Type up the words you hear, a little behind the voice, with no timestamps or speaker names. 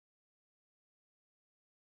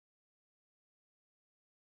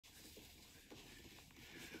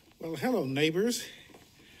Well, hello, neighbors.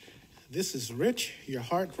 This is Rich, your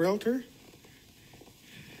heart realtor.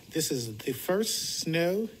 This is the first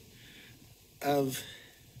snow of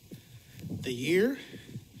the year.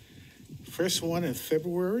 First one in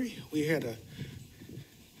February. We had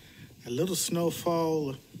a little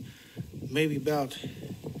snowfall maybe about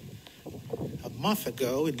a month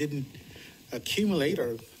ago. It didn't accumulate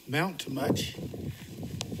or mount to much.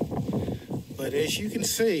 But as you can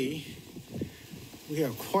see, we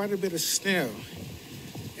have quite a bit of snow.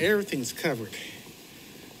 Everything's covered.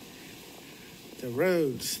 The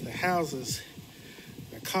roads, the houses,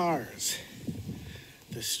 the cars,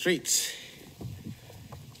 the streets.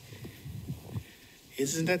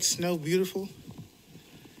 Isn't that snow beautiful?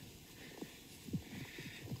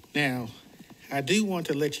 Now, I do want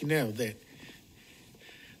to let you know that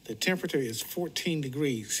the temperature is 14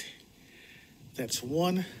 degrees. That's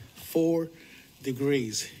 14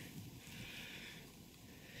 degrees.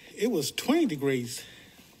 It was 20 degrees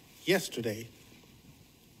yesterday.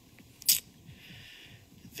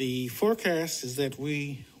 The forecast is that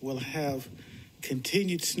we will have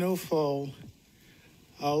continued snowfall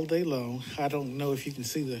all day long. I don't know if you can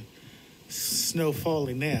see the snow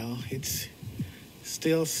falling now. It's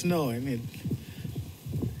still snowing.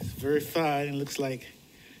 It's very fine. It looks like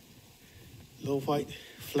little white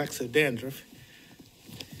flecks of dandruff.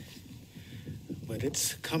 But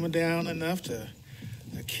it's coming down enough to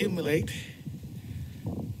accumulate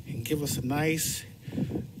and give us a nice,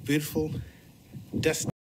 beautiful dust.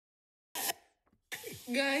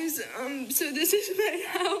 Guys, so this is my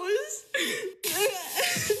house.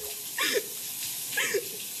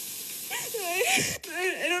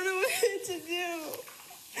 I don't know what to do.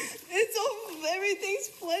 Everything's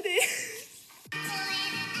flooded.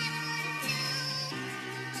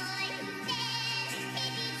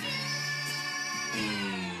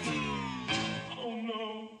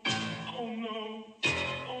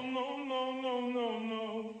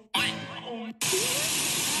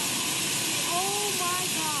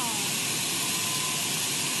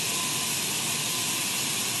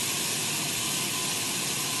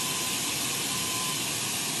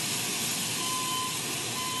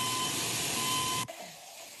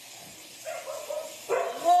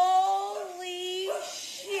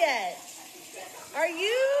 Are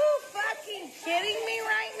you fucking kidding me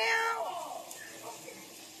right now?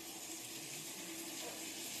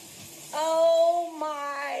 Oh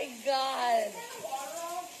my God.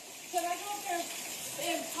 Can I go up there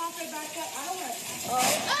and pop it back up? I don't want to.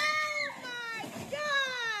 Oh my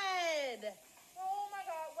God. Oh my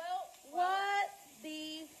God. Well. What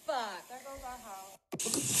the fuck? There goes our house.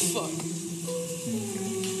 What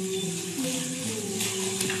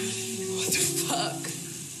the fuck?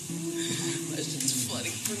 That shit's funny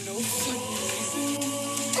for no fucking reason.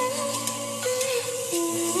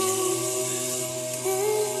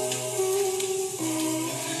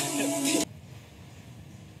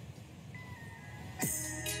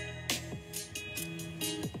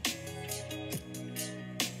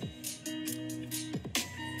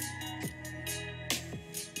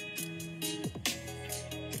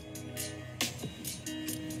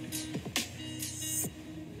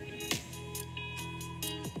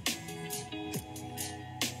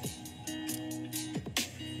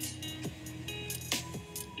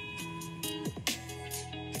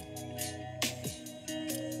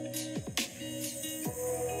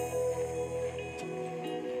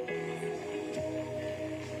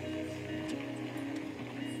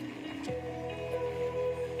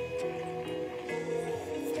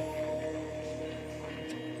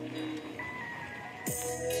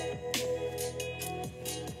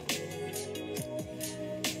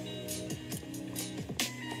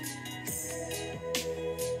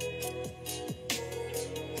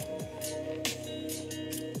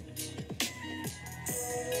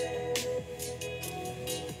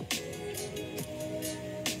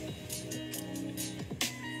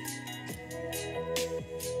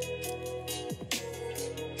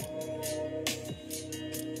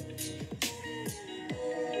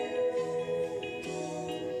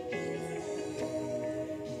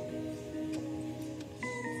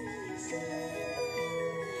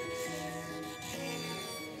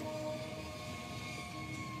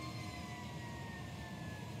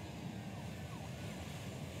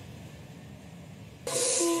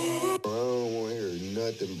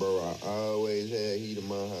 Nothing, bro. I always had heat in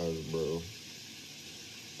my house, bro.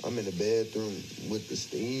 I'm in the bathroom with the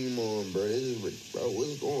steam on, bro. This is, bro,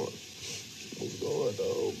 what's going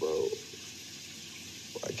on, bro?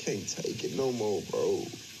 I can't take it no more, bro.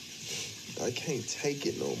 I can't take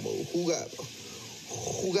it no more. Who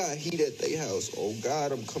got heat at their house? Oh,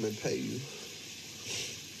 God, I'm coming to pay you.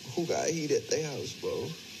 Who got heat at their house, bro?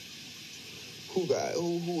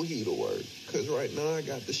 Who heat to work? Cause right now I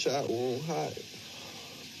got the shower on hot.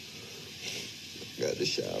 Got the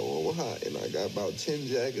shower on hot, and I got about 10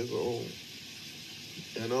 jackets on.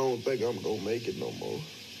 And I don't think I'm gonna make it no more.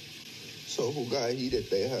 So who got heat at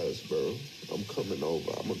their house, bro? I'm coming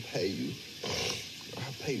over. I'm gonna pay you.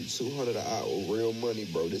 I'll pay you $200 an hour, real money,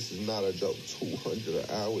 bro. This is not a joke. $200 an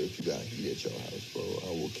hour if you got heat at your house, bro.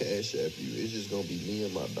 I will cash app you. It's just gonna be me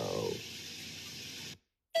and my dog.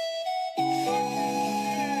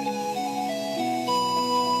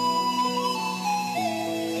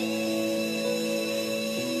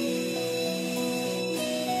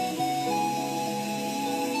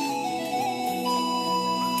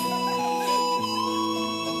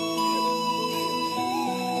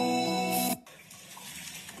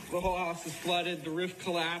 The whole house is flooded. The roof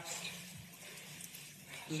collapsed.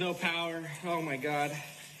 There's no power. Oh my God.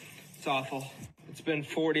 It's awful. It's been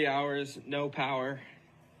 40 hours, no power.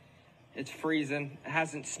 It's freezing. It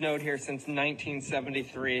hasn't snowed here since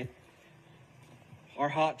 1973. Our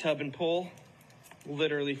hot tub and pool,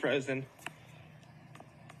 literally frozen.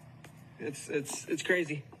 It's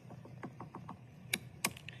crazy.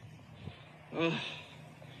 Ugh.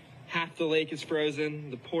 Half the lake is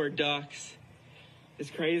frozen. The poor ducks. It's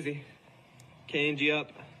crazy. KNG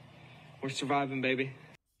up. We're surviving, baby.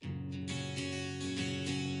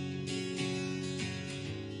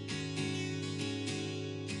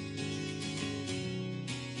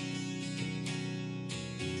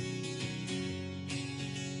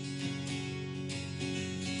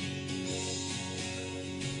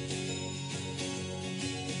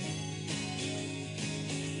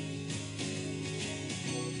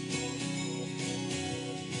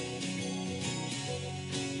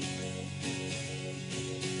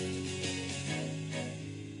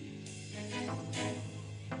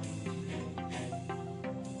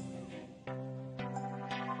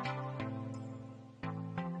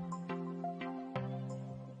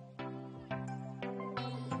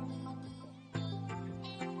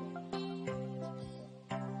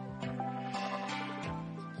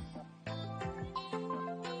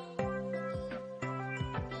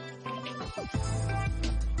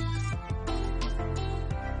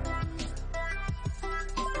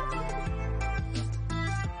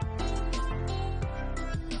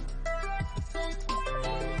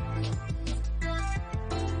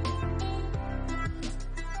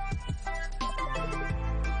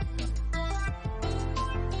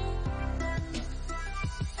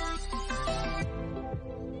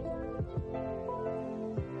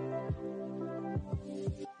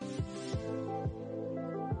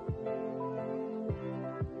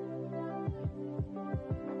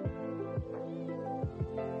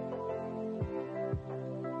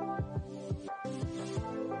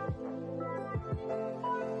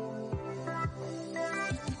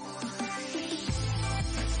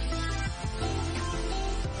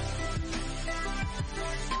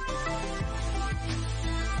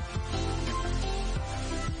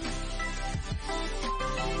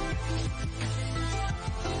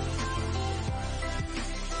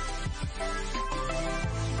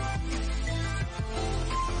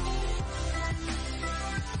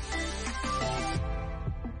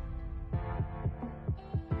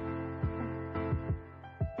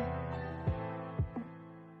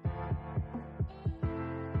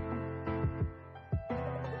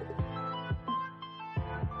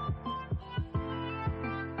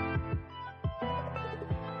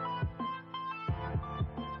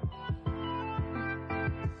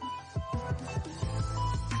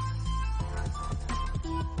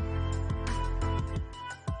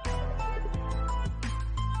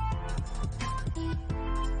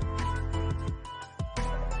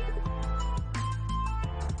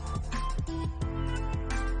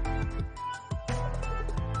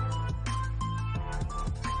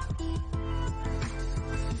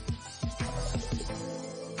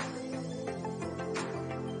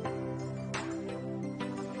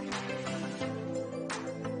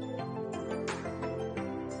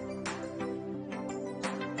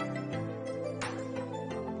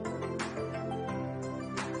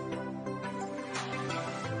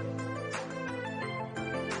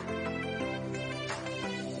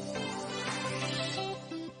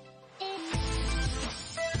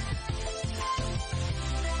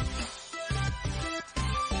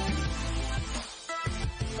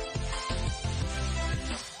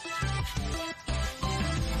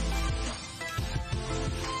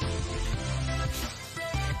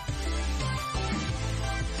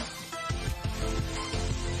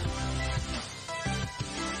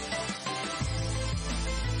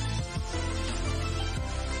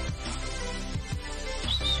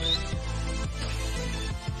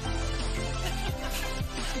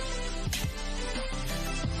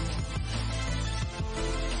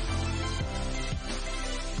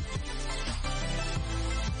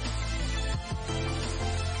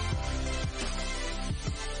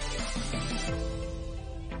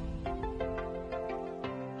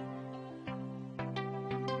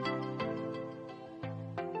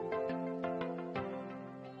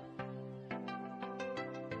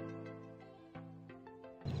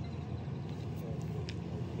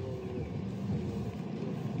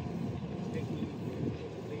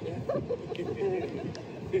 my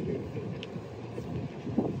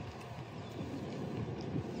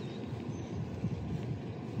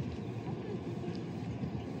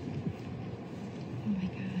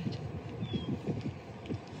God.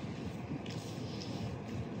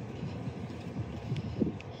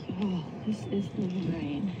 Y'all, this is the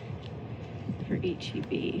line for HEB.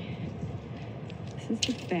 This is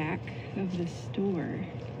the back of the store.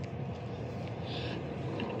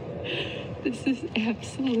 This is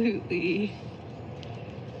absolutely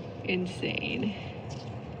insane.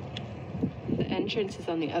 The entrance is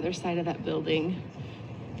on the other side of that building,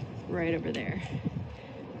 right over there.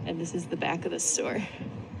 And this is the back of the store.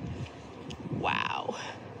 Wow.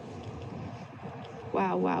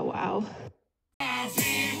 Wow, wow, wow.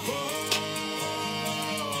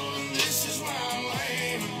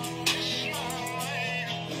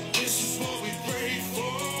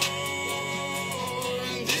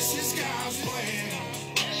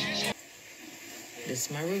 This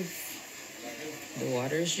is my roof. The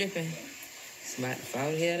water is dripping. It's about to fall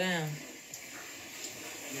here down.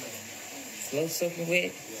 Slow soaking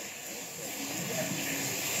wet.